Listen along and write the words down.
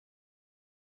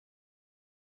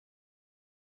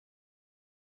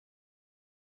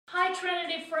Hi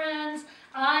Trinity friends,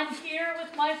 I'm here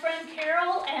with my friend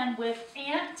Carol and with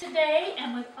Aunt today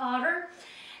and with Otter,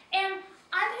 and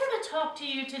I'm here to talk to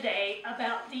you today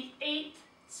about the 8th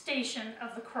station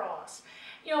of the cross.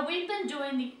 You know, we've been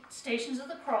doing the stations of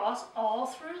the cross all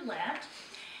through Lent,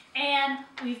 and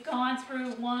we've gone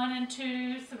through 1 and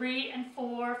 2, 3 and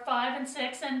 4, 5 and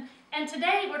 6, and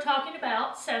today we're talking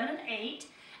about 7 and 8,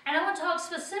 and I want to talk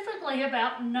specifically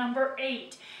about number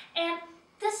 8. And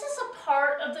this is a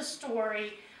part of the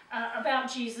story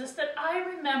about Jesus that I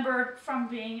remembered from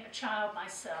being a child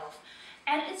myself.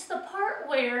 And it's the part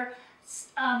where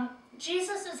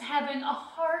Jesus is having a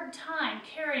hard time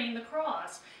carrying the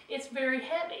cross. It's very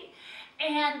heavy.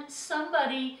 And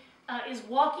somebody is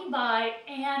walking by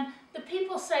and the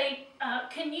people say,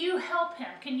 can you help him?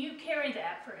 Can you carry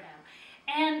that for him?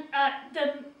 And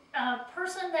the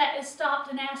person that is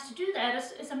stopped and asked to do that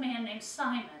is a man named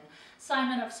Simon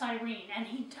of Cyrene, and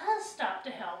he does stop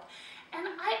to help. And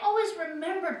I always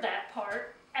remembered that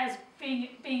part as being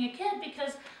a kid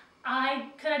because I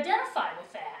could identify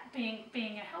with that,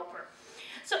 being a helper.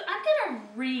 So I'm going to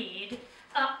read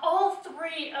all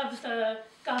 3 of the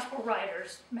gospel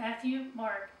writers, Matthew,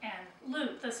 Mark, and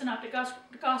Luke, the synoptic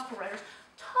gospel writers,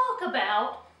 talk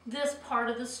about this part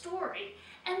of the story.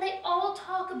 And they all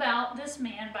talk about this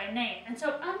man by name. And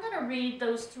so I'm going to read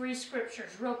those 3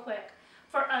 scriptures real quick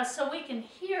for us so we can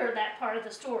hear that part of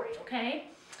the story, okay?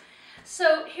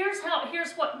 So here's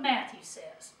what Matthew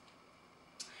says.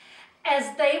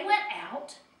 As they went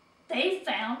out, they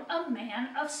found a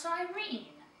man of Cyrene,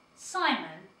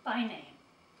 Simon by name.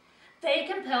 They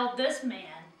compelled this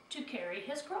man to carry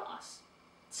his cross.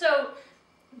 So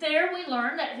there we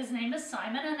learn that his name is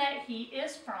Simon and that he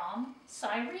is from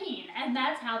Cyrene. And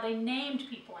that's how they named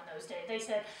people in those days. They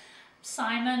said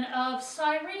Simon of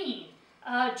Cyrene,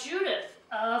 Judith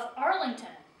of Arlington,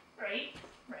 right?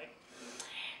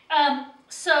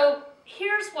 So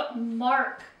here's what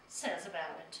Mark says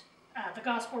about it, the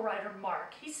gospel writer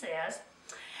Mark. He says,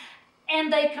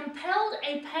 and they compelled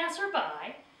a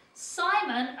passerby,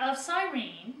 Simon of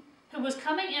Cyrene, who was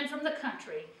coming in from the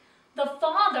country, the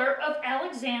father of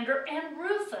Alexander and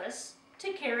Rufus,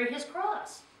 to carry his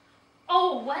cross.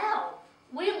 Oh, wow,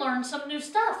 we learned some new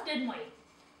stuff, didn't we?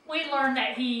 We learned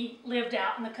that he lived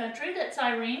out in the country, that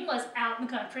Cyrene was out in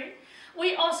the country.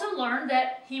 We also learned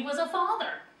that he was a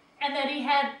father and that he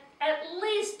had at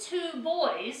least 2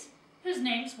 boys whose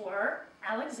names were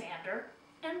Alexander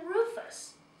and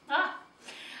Rufus.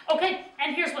 Okay,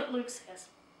 and here's what Luke says.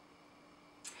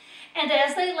 And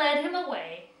as they led him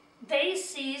away, they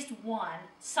seized one,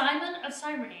 Simon of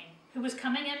Cyrene, who was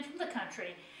coming in from the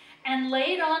country, and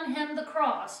laid on him the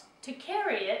cross to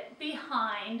carry it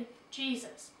behind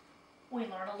Jesus. We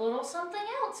learn a little something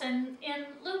else in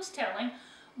Luke's telling.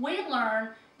 We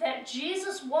learn that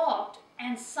Jesus walked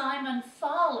and Simon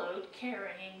followed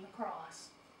carrying the cross.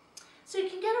 So you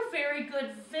can get a very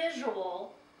good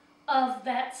visual of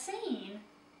that scene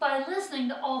by listening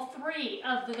to all 3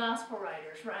 of the gospel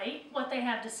writers, right? What they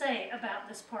have to say about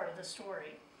this part of the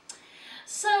story.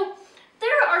 So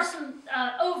there are some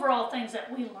overall things that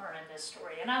we learn in this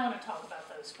story, and I want to talk about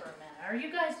those for a minute. Are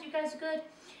you guys good?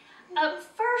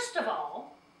 First of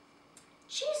all,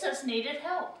 Jesus needed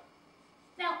help.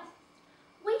 Now,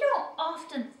 we don't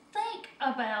often think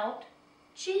about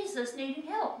Jesus needing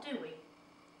help, do we?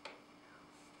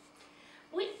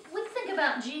 We think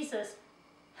about Jesus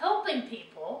helping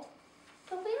people,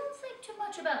 but we don't think too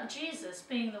much about Jesus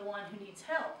being the one who needs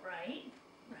help, right?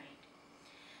 Right.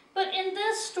 But in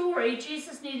this story,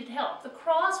 Jesus needed help. The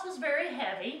cross was very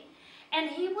heavy, and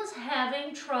he was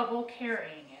having trouble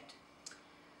carrying it.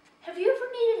 Have you ever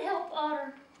needed help,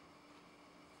 Otter?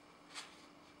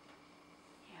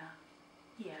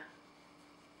 Yeah.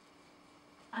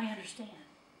 I understand.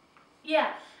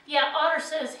 Yeah, Otter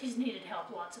says he's needed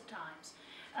help lots of times.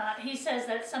 He says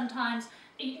that sometimes,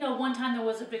 you know, one time there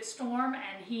was a big storm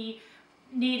and he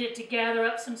needed to gather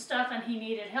up some stuff and he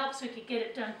needed help so he could get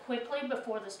it done quickly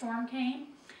before the storm came.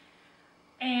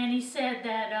 And he said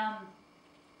that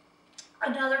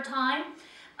another time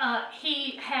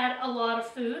he had a lot of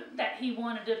food that he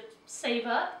wanted to save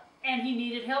up and he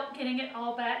needed help getting it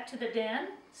all back to the den.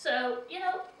 So, you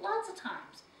know, lots of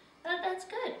times. That's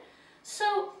good.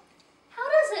 So, how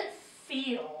does it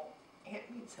feel? Ant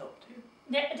needs help too.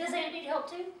 Does Ant need help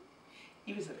too?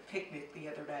 He was at a picnic the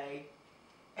other day,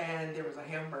 and there was a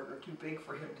hamburger too big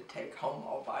for him to take home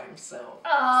all by himself.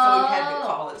 Oh. So he had to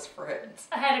call his friends.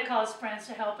 I had to call his friends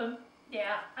to help him.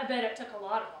 Yeah, I bet it took a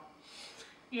lot of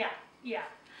them. Yeah.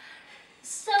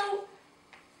 So,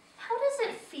 how does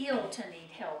it feel to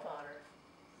need help, Otter?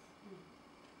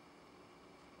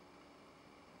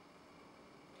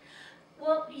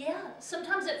 Well, yeah,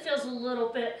 sometimes it feels a little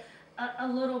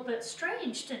bit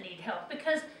strange to need help,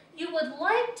 because you would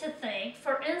like to think,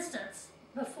 for instance,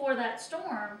 before that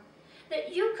storm,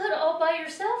 that you could all by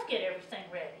yourself get everything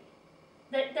ready.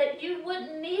 That you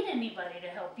wouldn't need anybody to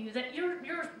help you, that you're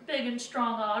big and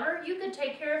strong, Otter. You could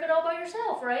take care of it all by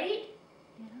yourself, right?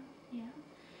 Yeah,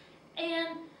 yeah.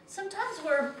 And sometimes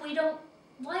we don't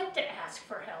like to ask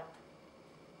for help.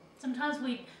 Sometimes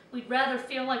we'd rather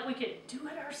feel like we could do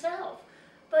it ourselves.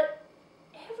 But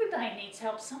everybody needs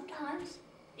help sometimes.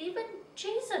 Even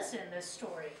Jesus in this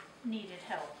story needed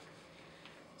help.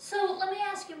 So let me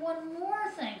ask you one more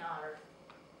thing, Otter.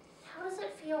 How does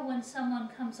it feel when someone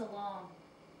comes along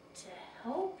to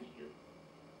help you?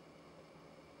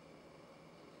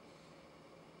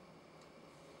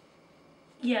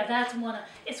 Yeah,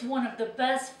 it's one of the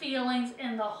best feelings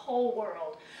in the whole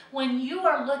world. When you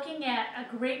are looking at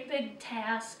a great big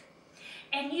task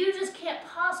and you just can't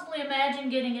possibly imagine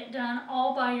getting it done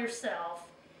all by yourself,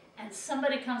 and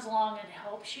somebody comes along and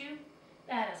helps you,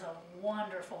 that is a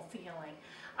wonderful feeling.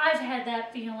 I've had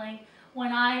that feeling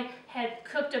when I had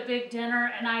cooked a big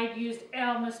dinner and I had used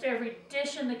almost every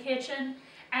dish in the kitchen,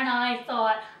 and I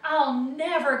thought, I'll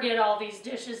never get all these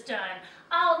dishes done.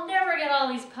 I'll never get all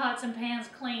these pots and pans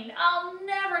cleaned. I'll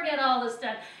never get all this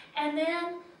done. And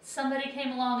then somebody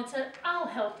came along and said, I'll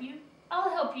help you. I'll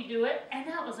help you do it. And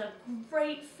that was a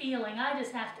great feeling. I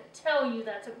just have to tell you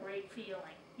that's a great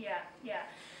feeling. Yeah, yeah.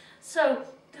 So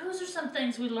those are some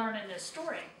things we learn in this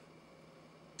story.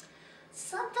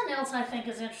 Something else I think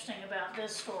is interesting about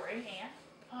this story, Aunt,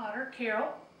 Otter,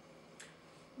 Carol,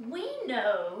 we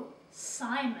know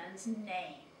Simon's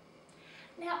name.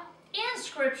 Now, in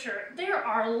Scripture, there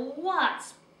are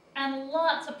lots and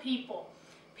lots of people.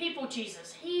 People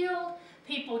Jesus healed,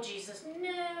 people Jesus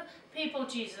knew, people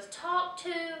Jesus talked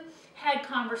to, had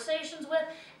conversations with,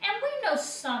 and we know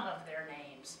some of their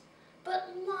names.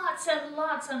 But lots and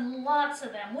lots and lots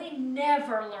of them, we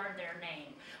never learn their name.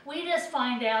 We just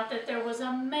find out that there was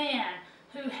a man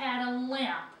who had a limp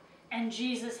and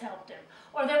Jesus helped him.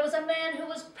 Or there was a man who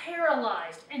was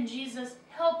paralyzed and Jesus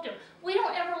helped him. We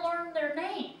don't ever learn their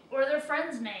name or their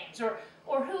friends' names or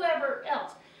whoever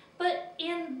else. But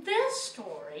in this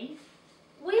story,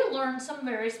 we learned some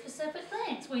very specific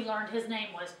things. We learned his name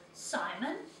was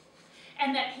Simon,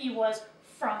 and that he was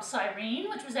from Cyrene,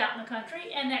 which was out in the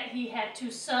country, and that he had two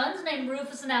sons named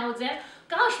Rufus and Alexander.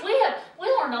 Gosh, we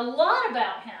learned a lot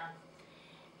about him.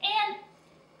 And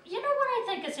you know what I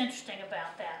think is interesting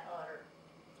about that, Otter?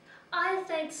 I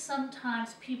think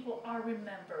sometimes people are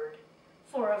remembered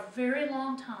for a very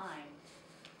long time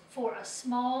for a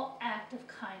small act of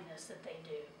kindness that they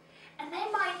do. And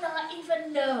they might not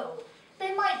even know.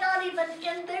 They might not even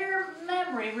in their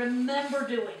memory remember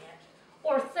doing it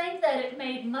or think that it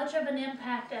made much of an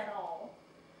impact at all.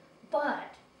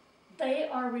 But they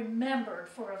are remembered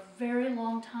for a very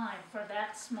long time for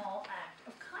that small act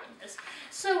of kindness.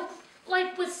 So,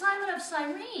 like with Simon of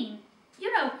Cyrene,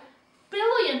 you know,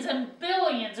 billions and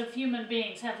billions of human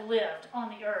beings have lived on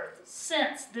the earth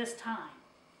since this time.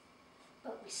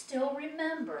 But we still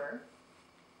remember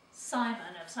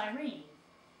Simon of Cyrene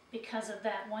because of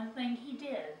that one thing he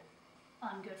did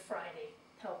on Good Friday,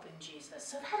 helping Jesus.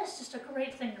 So that is just a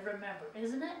great thing to remember,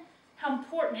 isn't it? How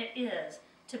important it is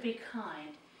to be kind,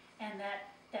 and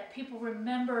that people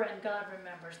remember and God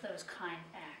remembers those kind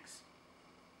acts.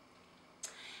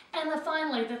 And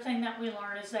finally, the thing that we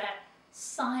learn is that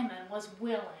Simon was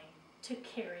willing to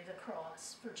carry the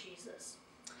cross for Jesus.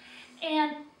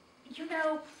 And, you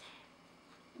know,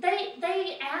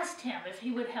 they asked him if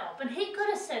he would help, and he could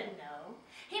have said no.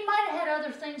 He might have had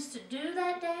other things to do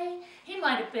that day. He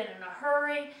might have been in a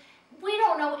hurry. We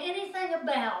don't know anything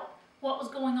about what was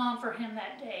going on for him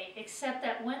that day, except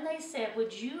that when they said,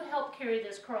 would you help carry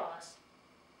this cross?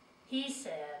 He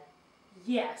said,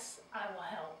 yes, I will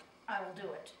help. I will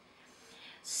do it.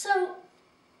 So,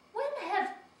 when have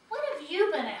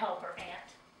you been a helper, Aunt?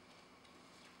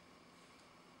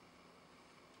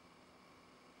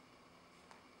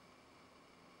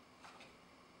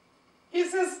 He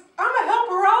says, I'm a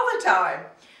helper all the time.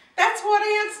 That's what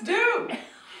ants do.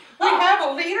 We have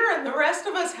a leader and the rest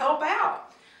of us help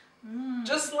out.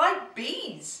 Just like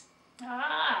bees.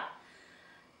 Ah,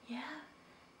 yeah.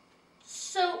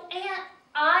 So, Aunt,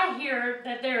 I hear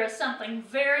that there is something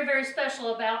very, very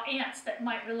special about ants that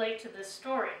might relate to this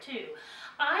story, too.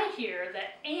 I hear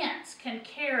that ants can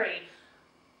carry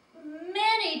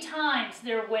many times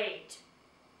their weight.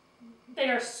 They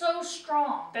are so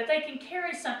strong that they can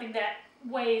carry something that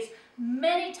weighs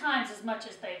many times as much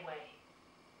as they weigh.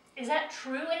 Is that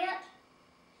true, Aunt?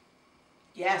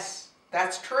 Yes,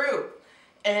 that's true.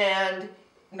 And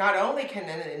not only can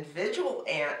an individual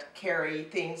ant carry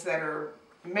things that are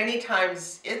many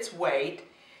times its weight,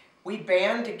 we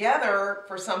band together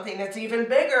for something that's even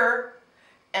bigger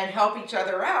and help each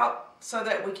other out so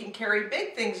that we can carry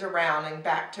big things around and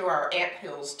back to our ant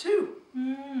hills too.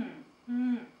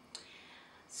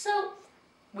 So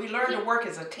we learn to work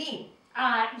as a team.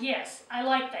 Yes, I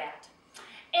like that.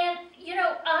 And you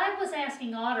know, I was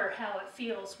asking Otter how it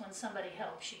feels when somebody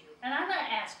helps you. And I'm going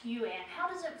to ask you, Ant, how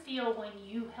does it feel when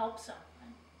you help someone?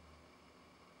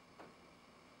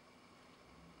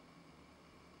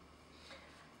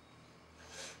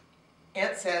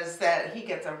 Ant says that he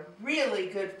gets a really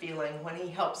good feeling when he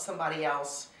helps somebody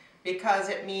else because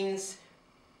it means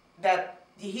that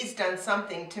he's done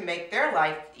something to make their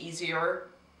life easier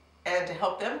and to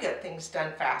help them get things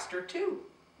done faster too.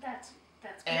 That's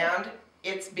good. And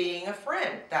it's being a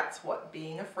friend. That's what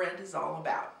being a friend is all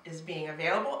about, is being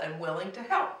available and willing to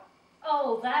help.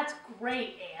 Oh, that's great,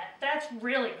 Ant. That's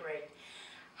really great.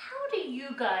 How do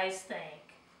you guys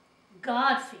think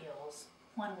God feels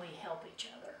when we help each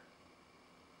other?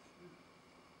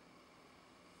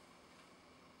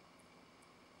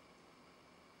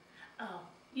 Oh,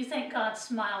 you think God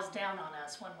smiles down on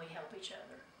us when we help each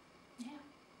other? Yeah.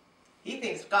 He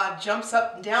thinks God jumps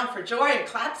up and down for joy and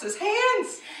claps his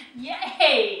hands.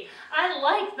 Yay! I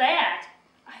like that.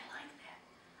 I like that.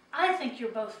 I think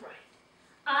you're both right.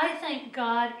 I think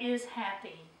God is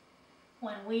happy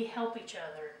when we help each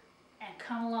other and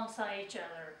come alongside each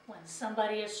other when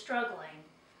somebody is struggling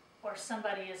or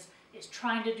somebody is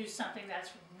trying to do something that's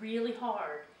really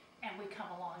hard and we come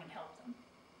along and help them.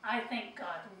 I think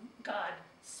God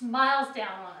smiles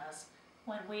down on us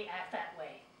when we act that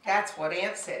way. That's what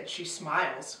Ant said. She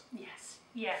smiles. Yes,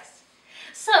 yes.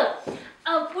 So,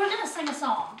 we're going to sing a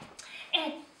song.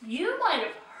 And you might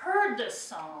have heard this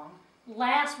song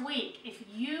last week if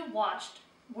you watched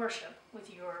worship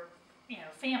with your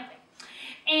family.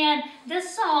 And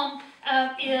this song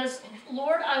is,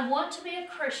 Lord, I want to be a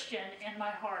Christian in my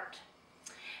heart.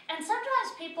 And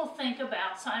sometimes people think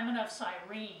about Simon of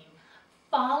Cyrene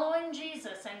following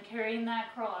Jesus and carrying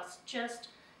that cross, just,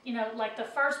 like the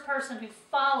first person who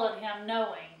followed him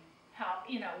knowing how,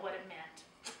 what it meant.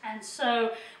 And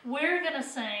so we're going to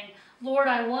sing, Lord,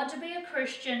 I want to be a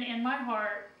Christian in my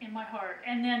heart.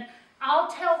 And then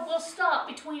we'll stop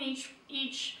between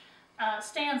each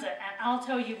stanza and I'll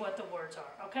tell you what the words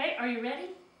are. Okay? Are you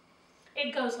ready?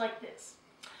 It goes like this.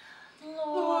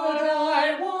 Lord,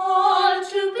 I want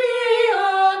to be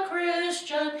a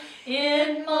Christian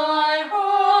in my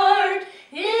heart,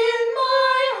 in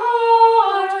my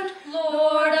heart.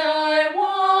 Lord, I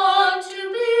want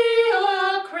to be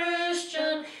a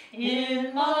Christian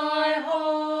in my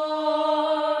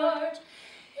heart,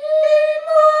 in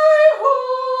my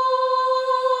heart,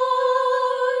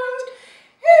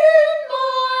 in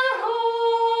my heart.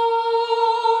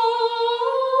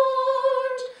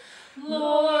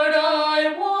 Lord,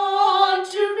 I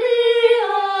want to be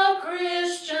a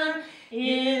Christian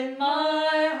in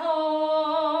my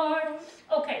heart.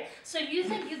 Okay, so you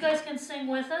think you guys can sing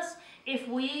with us if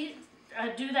we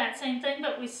do that same thing,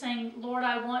 but we sing, Lord,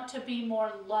 I want to be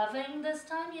more loving this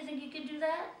time? You think you can do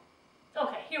that?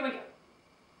 Okay, here we go.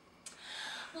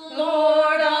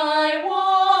 Lord, I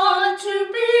want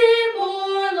to be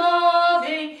more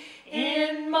loving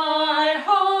in my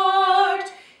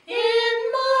heart,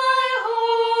 in my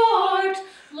heart.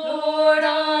 Lord,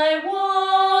 I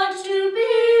want to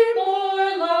be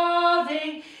more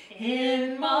loving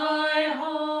in my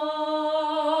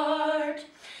heart,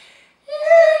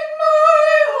 in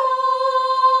my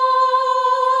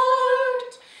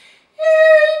heart,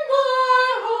 in my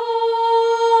heart.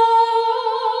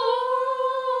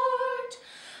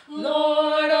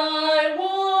 Lord, I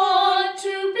want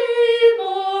to be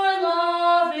more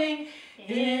loving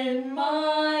in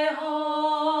my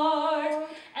heart.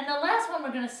 And the last one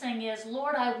we're going to sing is,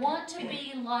 Lord, I want to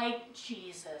be like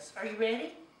Jesus. Are you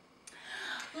ready?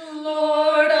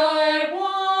 Lord, I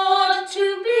want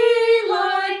to be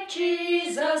like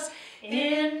Jesus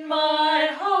in my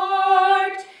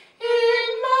heart,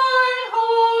 in my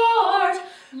heart.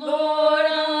 Lord,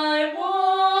 I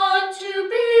want to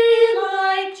be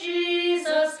like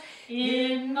Jesus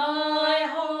in my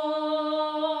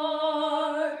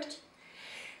heart,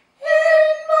 in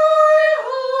my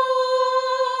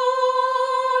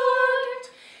heart,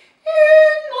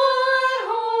 in my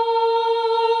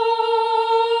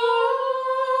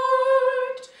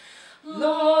heart.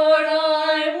 Lord,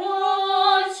 I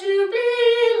want to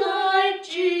be like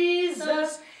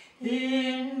Jesus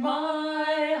in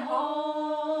my heart.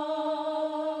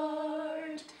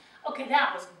 Okay,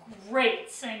 that was great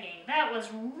singing. That was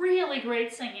really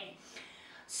great singing.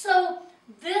 So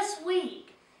this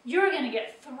week, you're going to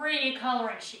get 3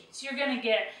 coloring sheets. You're going to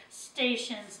get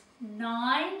stations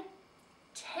 9,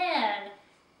 10,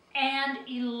 and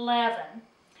 11.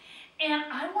 And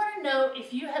I want to know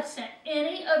if you have sent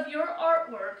any of your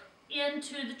artwork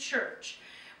into the church.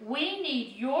 We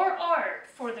need your art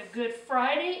for the Good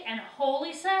Friday and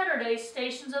Holy Saturday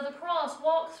Stations of the Cross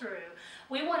walkthrough.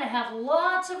 We want to have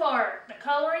lots of art, the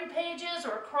coloring pages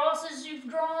or crosses you've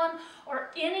drawn or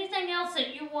anything else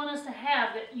that you want us to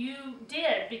have that you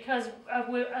did because of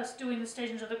us doing the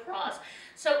Stations of the Cross.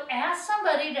 So ask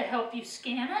somebody to help you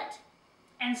scan it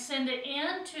and send it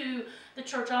in to the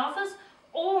church office,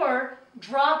 or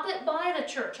drop it by the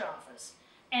church office.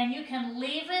 And you can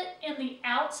leave it in the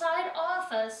outside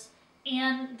office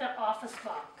in the office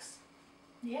box.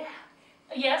 Yeah.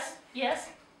 Yes, yes.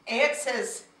 Aunt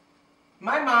says,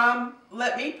 my mom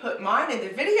let me put mine in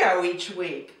the video each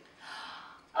week.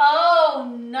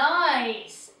 Oh,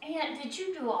 nice. Aunt, did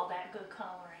you do all that good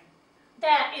coloring?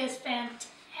 That is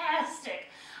fantastic.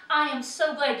 I am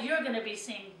so glad you're going to be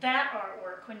seeing that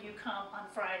artwork when you come on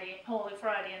Friday, Holy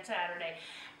Friday and Saturday.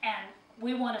 And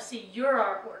we want to see your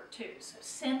artwork too. So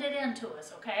send it in to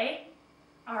us, okay?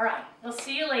 All right. We'll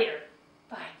see you later.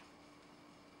 Bye.